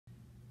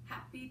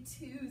Happy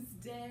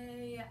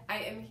Tuesday! I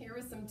am here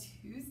with some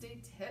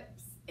Tuesday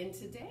tips, and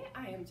today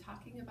I am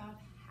talking about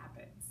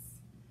habits.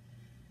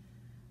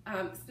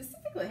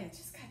 Specifically, I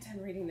just got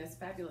done reading this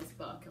fabulous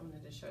book. I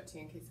wanted to show it to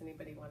you in case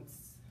anybody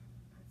is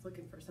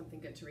looking for something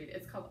good to read.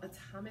 It's called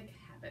Atomic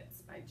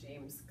Habits by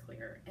James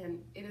Clear,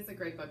 and it is a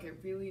great book. It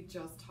really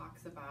just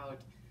talks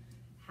about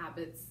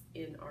habits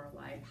in our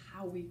life,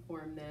 how we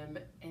form them,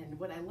 and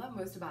what I love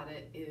most about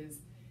it is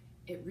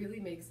it really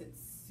makes it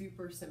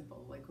super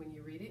simple. Like when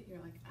you read it, you're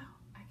like, oh,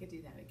 I could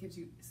do that. It gives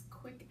you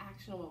quick,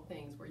 actionable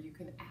things where you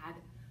can add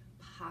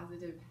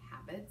positive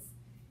habits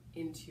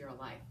into your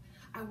life.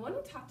 I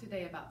want to talk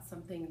today about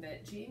something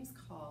that James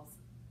calls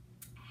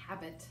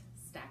habit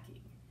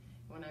stacking.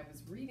 When I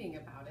was reading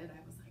about it,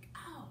 I was like,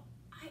 oh,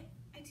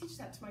 I teach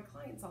that to my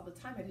clients all the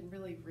time. I didn't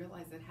really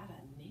realize it had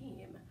a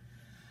name.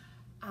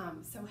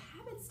 So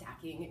habit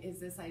stacking is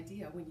this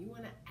idea when you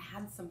want to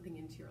add something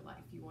into your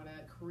life, you want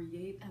to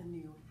create a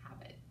new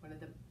habit. One of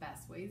the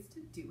best ways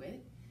to do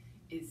it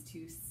is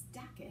to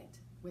stack it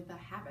with a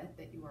habit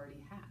that you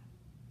already have.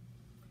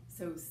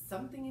 So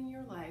something in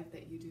your life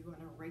that you do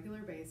on a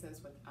regular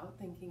basis without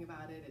thinking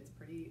about it, it's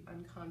pretty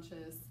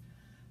unconscious,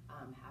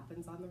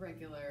 happens on the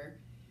regular,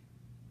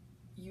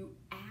 you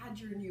add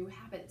your new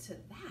habit to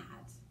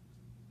that,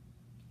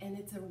 and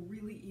it's a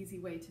really easy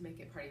way to make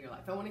it part of your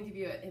life. I want to give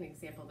you an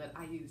example that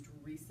I used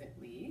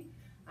recently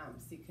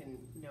so you can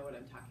know what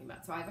I'm talking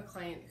about. So I have a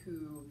client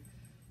who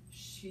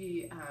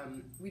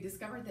we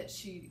discovered that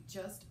she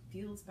just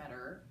feels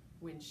better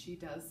when she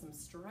does some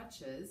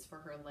stretches for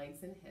her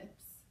legs and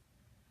hips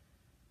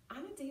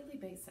on a daily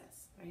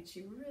basis, right?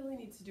 She really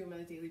needs to do them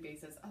on a daily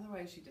basis.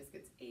 Otherwise, she just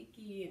gets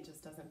achy and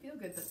just doesn't feel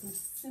good. But some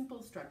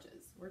simple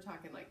stretches, we're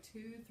talking like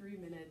 2-3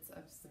 minutes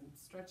of some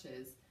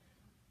stretches,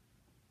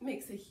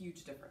 makes a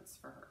huge difference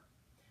for her.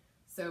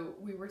 So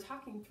we were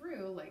talking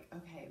through like,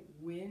 okay,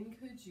 when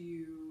could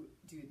you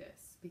do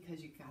this?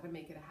 Because you got to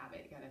make it a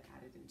habit, you got to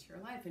add it into your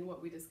life. And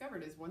what we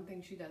discovered is one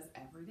thing she does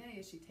every day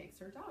is she takes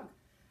her dog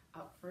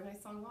out for a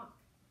nice long walk.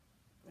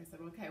 I said,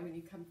 okay, when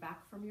you come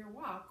back from your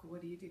walk,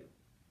 what do you do?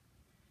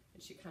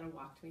 And she kind of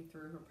walked me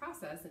through her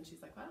process, and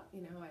she's like, well,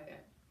 you know, I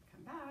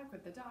come back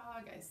with the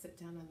dog, I sit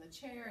down on the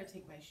chair, I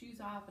take my shoes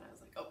off, and I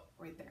was like, oh,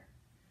 right there.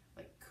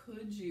 Like,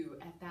 could you,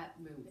 at that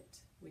moment,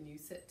 when you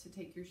sit to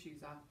take your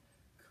shoes off,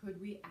 could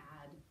we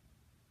add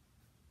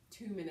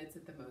 2 minutes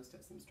at the most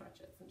of some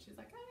stretches? And she's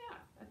like, oh yeah,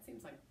 that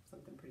seems like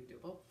something pretty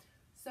doable.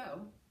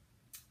 So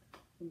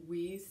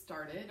we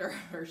started,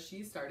 or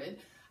she started,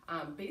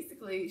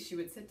 basically she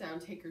would sit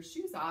down, take her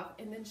shoes off,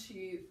 and then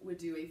she would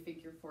do a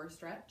figure 4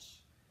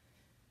 stretch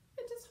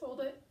and just hold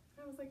it.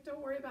 I was like,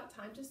 don't worry about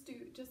time, you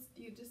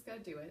just gotta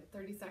do it.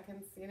 30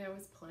 seconds, you know,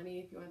 is plenty.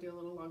 If you wanna do a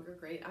little longer,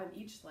 great. On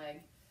each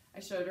leg, I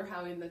showed her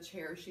how in the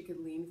chair she could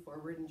lean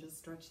forward and just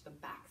stretch the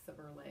backs of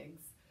her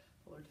legs,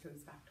 pull her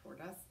toes back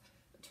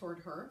toward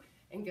her,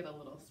 and get a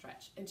little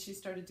stretch. And she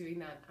started doing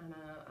that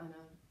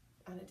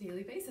on a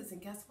daily basis.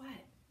 And guess what?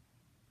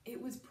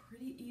 It was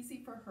pretty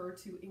easy for her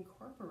to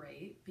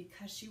incorporate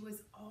because she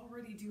was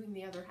already doing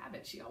the other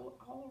habit. She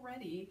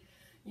already,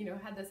 you know,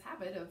 had this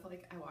habit of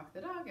like, I walk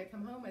the dog, I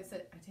come home, I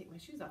sit, I take my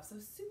shoes off. So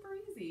super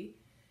easy.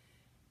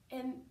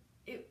 And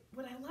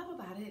what I love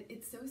about it,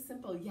 it's so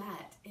simple,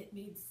 yet it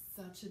made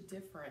such a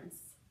difference.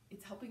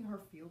 It's helping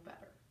her feel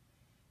better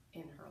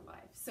in her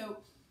life. So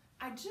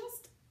I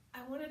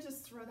want to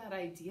just throw that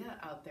idea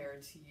out there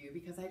to you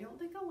because I don't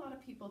think a lot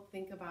of people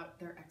think about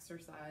their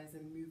exercise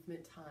and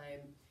movement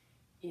time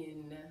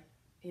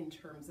in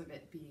terms of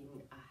it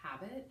being a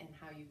habit and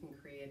how you can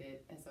create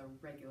it as a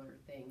regular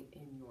thing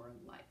in your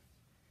life.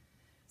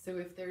 So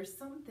if there's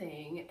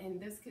something,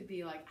 and this could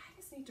be like, I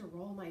just need to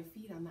roll my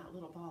feet on that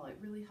little ball, it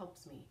really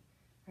helps me,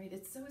 right?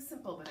 It's so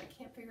simple, but I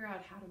can't figure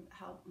out how to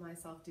help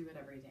myself do it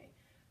every day.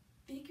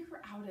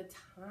 Figure out a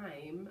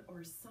time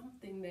or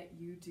something that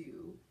you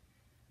do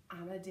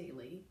on a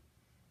daily,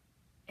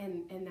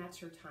 and that's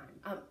your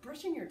time.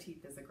 Brushing your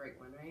teeth is a great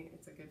one, right?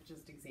 It's a good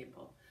just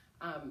example.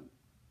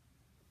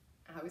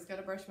 I always got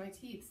to brush my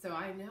teeth, so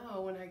I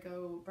know when I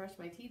go brush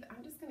my teeth,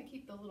 I'm just going to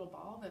keep the little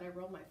ball that I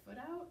roll my foot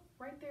out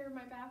right there in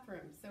my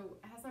bathroom. So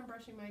as I'm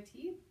brushing my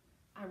teeth,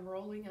 I'm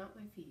rolling out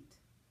my feet.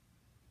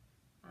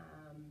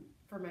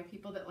 For my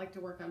people that like to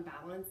work on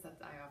balance,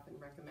 I often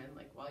recommend,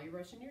 like, while you're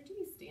brushing your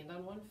teeth, stand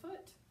on one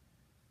foot,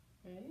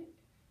 right?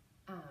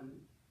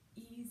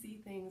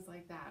 Easy things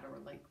like that, or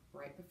like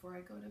right before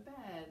I go to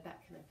bed,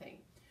 that kind of thing.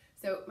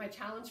 So my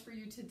challenge for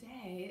you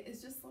today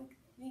is just like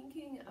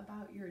thinking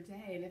about your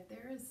day, and if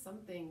there is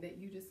something that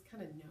you just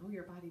kind of know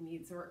your body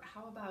needs, or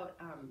how about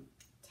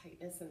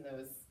tightness in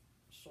those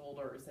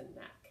shoulders and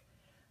neck.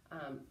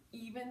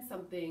 Even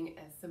something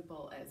as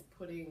simple as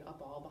putting a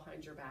ball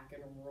behind your back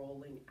and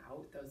rolling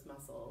out those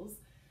muscles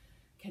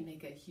can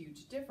make a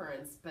huge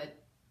difference,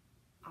 but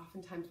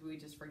oftentimes we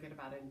just forget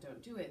about it and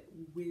don't do it.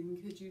 When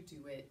could you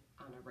do it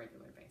on a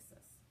regular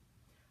basis?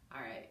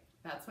 All right,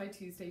 that's my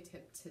Tuesday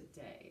tip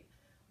today.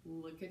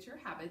 Look at your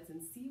habits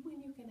and see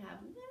when you can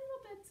add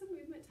little bits of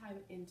movement time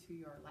into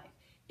your life.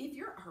 If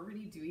you're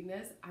already doing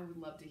this, I would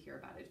love to hear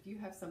about it. If you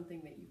have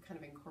something that you kind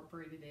of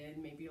incorporated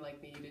in, maybe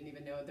like me, you didn't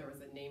even know there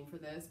was a name for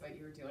this, but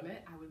you're doing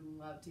it. I would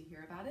love to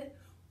hear about it.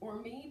 Or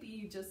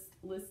maybe just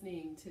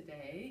listening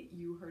today,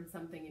 you heard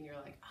something and you're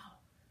like, oh,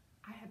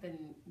 I have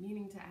been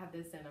meaning to add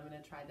this in. I'm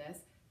going to try this.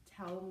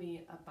 Tell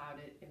me about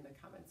it in the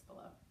comments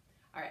below.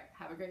 All right,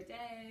 have a great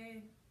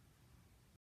day.